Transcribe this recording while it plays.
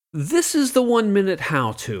This is the 1 Minute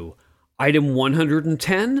How-To. Item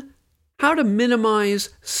 110, how to minimize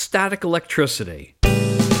static electricity.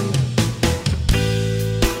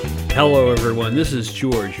 Hello everyone, this is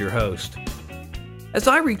George, your host. As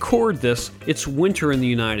I record this, it's winter in the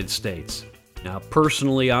United States. Now,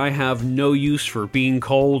 personally, I have no use for being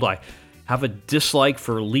cold. I have a dislike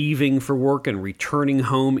for leaving for work and returning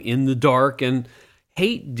home in the dark, and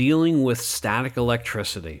hate dealing with static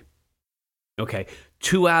electricity. Okay,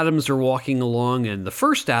 two atoms are walking along, and the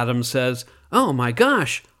first atom says, "Oh my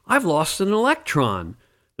gosh, I've lost an electron."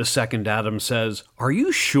 The second atom says, "Are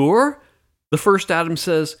you sure?" The first atom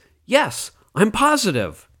says, "Yes, I'm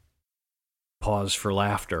positive." Pause for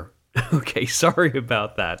laughter. Okay, sorry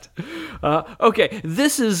about that.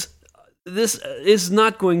 This is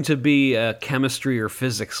not going to be a chemistry or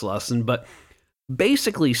physics lesson, but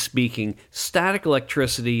basically speaking, static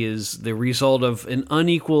electricity is the result of an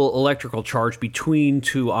unequal electrical charge between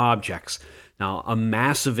two objects. Now, a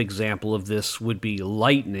massive example of this would be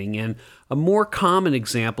lightning, and a more common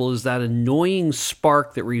example is that annoying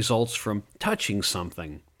spark that results from touching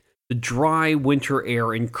something. The dry winter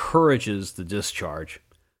air encourages the discharge.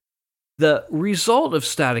 The result of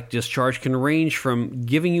static discharge can range from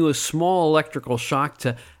giving you a small electrical shock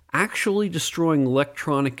to actually destroying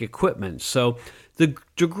electronic equipment. So the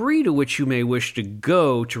degree to which you may wish to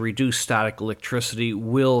go to reduce static electricity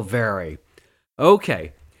will vary.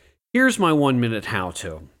 Okay, here's my 1 minute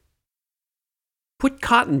how-to. Put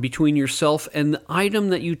cotton between yourself and the item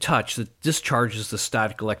that you touch that discharges the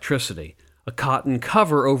static electricity. A cotton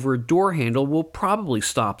cover over a door handle will probably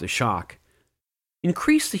stop the shock.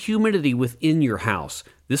 Increase the humidity within your house.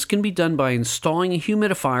 This can be done by installing a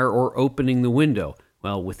humidifier or opening the window.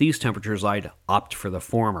 Well, with these temperatures, I'd opt for the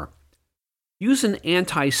former. Use an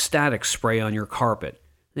anti-static spray on your carpet.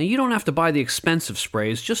 Now, you don't have to buy the expensive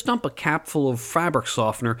sprays. Just dump a cap full of fabric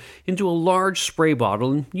softener into a large spray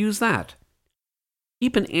bottle and use that.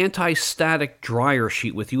 Keep an anti-static dryer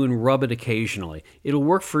sheet with you and rub it occasionally. It'll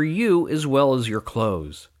work for you as well as your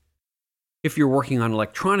clothes. If you're working on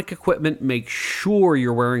electronic equipment, make sure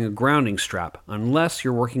you're wearing a grounding strap, unless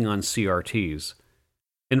you're working on CRTs.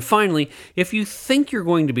 And finally, if you think you're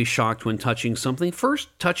going to be shocked when touching something,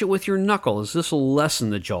 first touch it with your knuckle, as this will lessen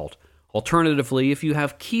the jolt. Alternatively, if you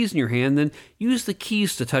have keys in your hand, then use the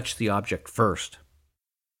keys to touch the object first.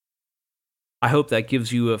 I hope that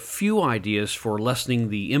gives you a few ideas for lessening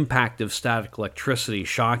the impact of static electricity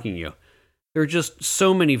shocking you. There are just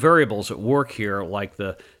so many variables at work here, like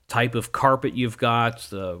the type of carpet you've got,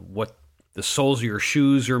 what the soles of your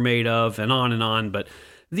shoes are made of, and on, but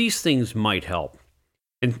these things might help.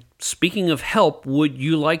 And speaking of help, would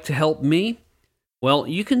you like to help me? Well,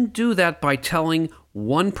 you can do that by telling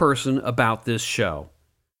one person about this show.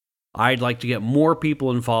 I'd like to get more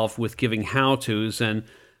people involved with giving how-tos, and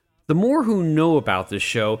the more who know about this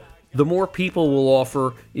show, the more people will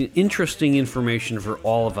offer interesting information for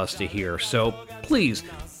all of us to hear. So please,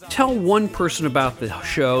 tell one person about the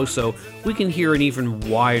show so we can hear an even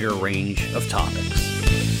wider range of topics.